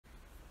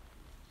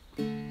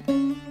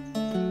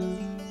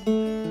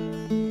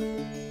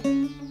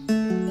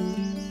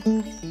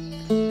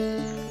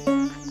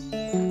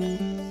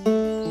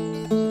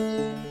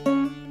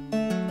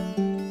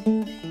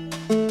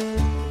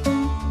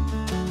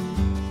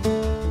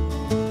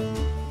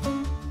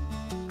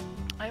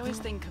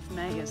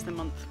is the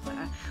month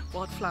where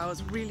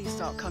wildflowers really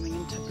start coming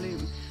into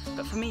bloom.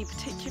 But for me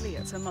particularly,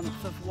 it's a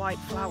month of white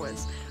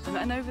flowers.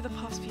 And over the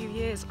past few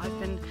years, I've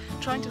been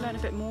trying to learn a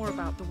bit more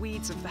about the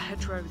weeds of the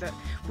hedgerow that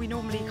we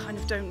normally kind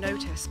of don't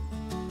notice.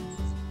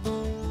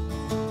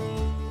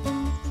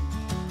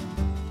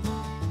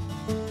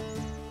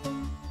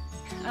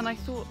 And I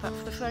thought that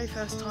for the very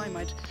first time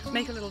I'd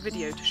make a little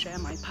video to share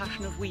my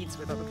passion of weeds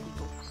with other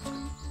people.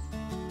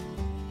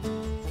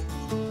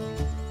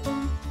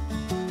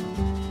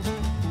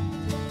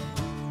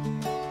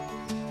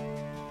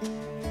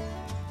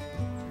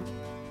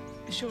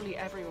 Surely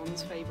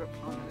everyone's favourite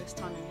plant at this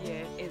time of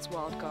year is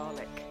wild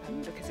garlic,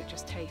 because it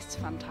just tastes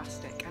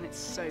fantastic and it's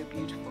so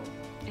beautiful.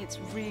 It's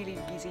really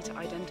easy to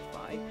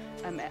identify.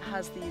 It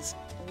has these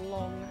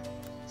long,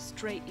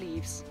 straight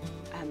leaves,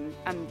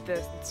 and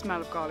the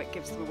smell of garlic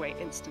gives them away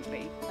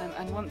instantly.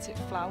 And once it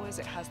flowers,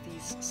 it has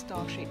these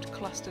star-shaped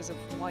clusters of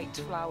white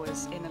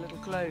flowers in a little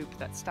globe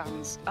that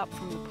stands up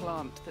from the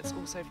plant that's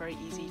also very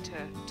easy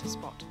to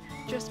spot.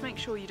 Just make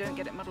sure you don't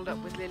get it muddled up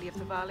with lily of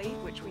the valley,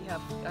 which we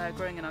have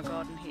growing in our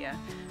garden here,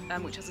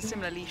 which has a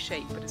similar leaf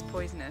shape but is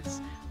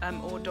poisonous,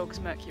 or dog's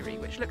mercury,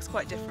 which looks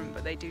quite different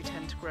but they do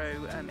tend to grow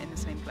in the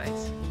same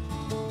place.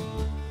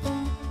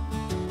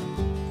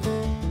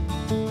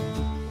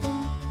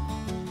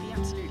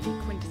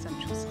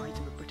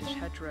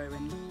 Hedgerow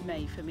in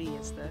May for me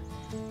is the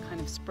kind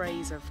of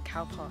sprays of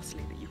cow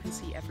parsley that you can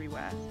see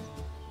everywhere.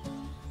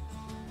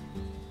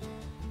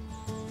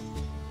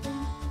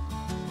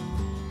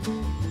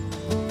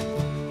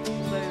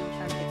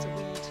 Although it's a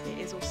weed, it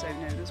is also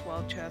known as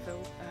wild chervil,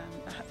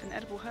 an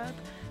edible herb,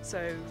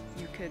 so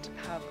you could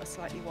have a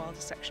slightly wilder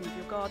section of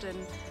your garden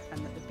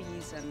and that the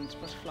bees and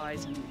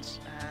butterflies and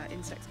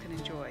insects can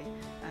enjoy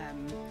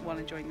while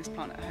enjoying this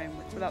plant at home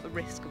without the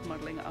risk of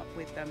muddling it up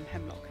with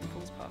hemlock and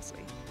false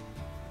parsley.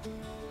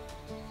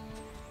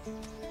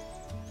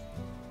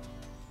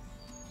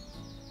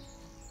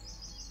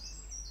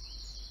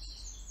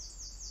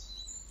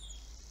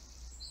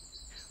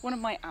 One of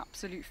my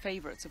absolute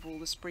favourites of all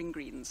the spring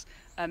greens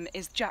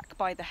is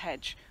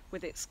Jack-by-the-hedge,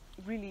 with its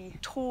really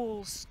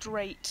tall,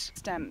 straight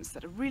stems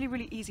that are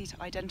really easy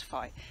to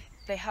identify.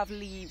 They have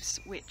leaves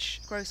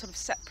which grow sort of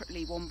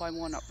separately one by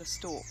one up the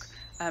stalk,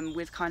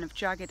 with kind of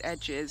jagged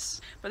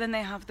edges, but then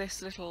they have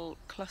this little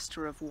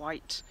cluster of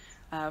white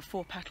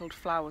four-petalled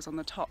flowers on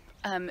the top.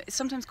 It's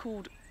sometimes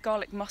called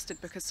garlic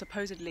mustard because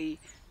supposedly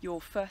your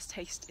first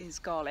taste is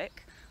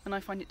garlic, and I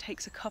find it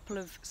takes a couple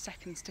of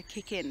seconds to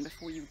kick in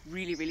before you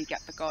really get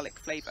the garlic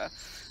flavour.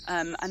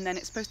 And then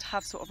it's supposed to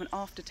have sort of an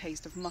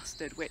aftertaste of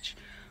mustard, which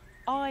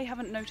I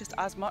haven't noticed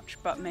as much,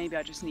 but maybe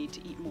I just need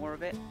to eat more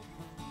of it.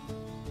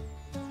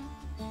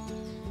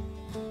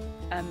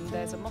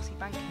 There's a mossy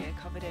bank here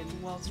covered in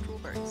wild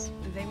strawberries.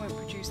 They won't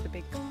produce the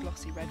big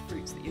glossy red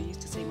fruits that you're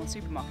used to seeing on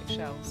supermarket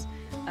shelves,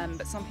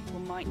 but some people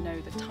might know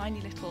the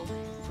tiny little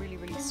really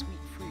sweet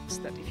fruits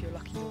that if you're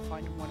lucky you'll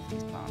find on one of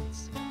these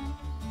plants.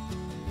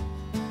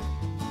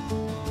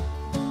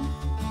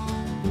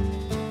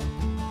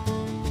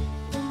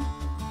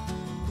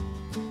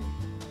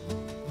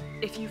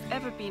 If you've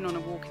ever been on a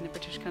walk in the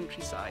British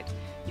countryside,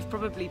 you've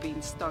probably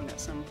been stung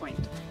at some point,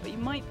 but you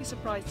might be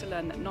surprised to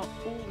learn that not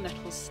all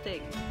nettles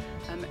sting.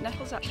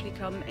 Nettles actually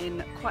come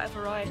in quite a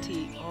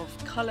variety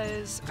of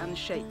colours and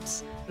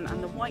shapes,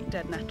 and the white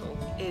dead nettle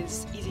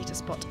is easy to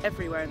spot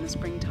everywhere in the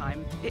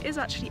springtime. It is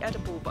actually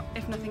edible, but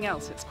if nothing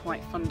else, it's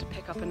quite fun to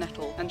pick up a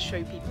nettle and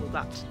show people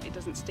that it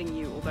doesn't sting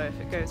you, although if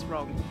it goes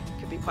wrong, it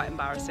could be quite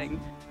embarrassing.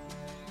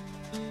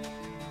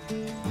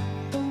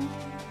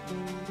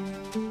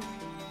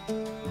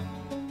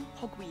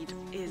 Hogweed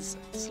is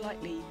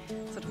slightly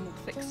sort of more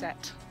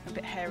thick-set, a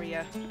bit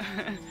hairier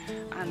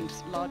and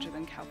larger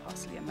than cow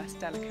parsley and less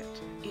delicate.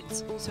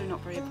 It's also not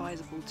very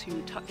advisable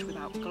to touch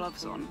without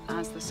gloves on,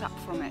 as the sap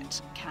from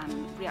it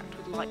can react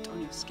with light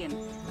on your skin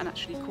and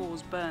actually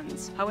cause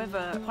burns.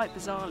 However, quite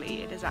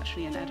bizarrely, it is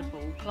actually an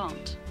edible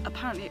plant.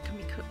 Apparently it can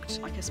be cooked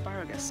like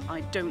asparagus.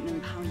 I don't know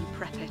how you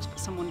prep it, but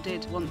someone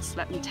did once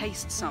let me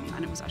taste some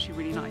and it was actually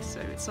really nice,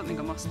 so it's something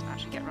I must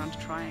actually get around to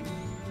trying.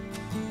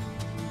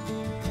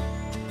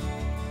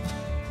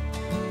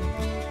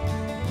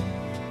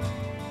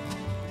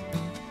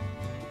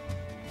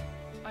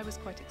 I was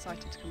quite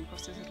excited to come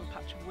across this little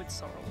patch of wood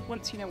sorrel.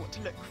 Once you know what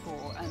to look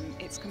for,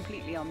 it's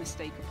completely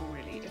unmistakable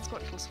really. It's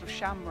got little sort of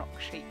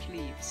shamrock-shaped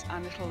leaves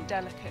and little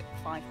delicate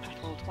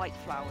five-petalled white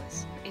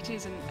flowers. It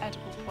is an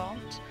edible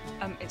plant.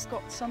 It's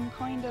got some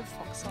kind of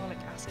oxalic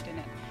acid in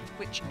it,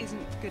 which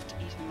isn't good to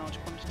eat in large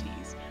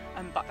quantities,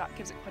 but that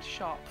gives it quite a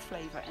sharp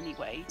flavour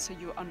anyway, so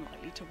you're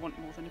unlikely to want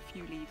more than a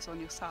few leaves on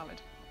your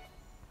salad.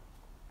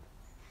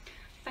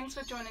 Thanks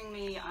for joining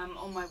me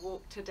on my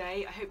walk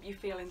today. I hope you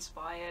feel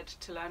inspired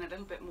to learn a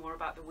little bit more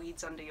about the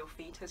weeds under your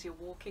feet as you're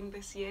walking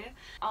this year.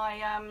 I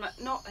am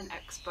not an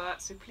expert,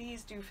 so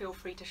please do feel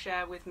free to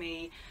share with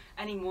me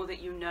any more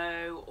that you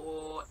know,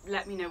 or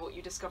let me know what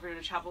you discover in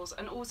your travels,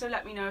 and also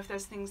let me know if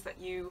there's things that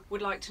you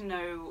would like to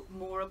know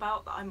more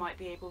about that I might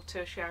be able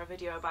to share a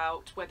video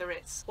about, whether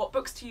it's what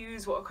books to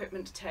use, what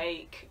equipment to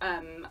take,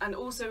 and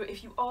also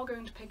if you are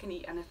going to pick and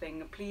eat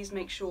anything, please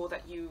make sure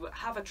that you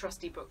have a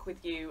trusty book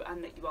with you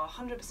and that you are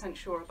 100%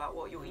 sure about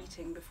what you're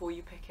eating before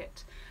you pick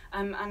it.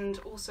 And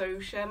also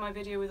share my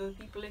video with other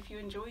people if you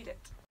enjoyed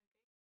it.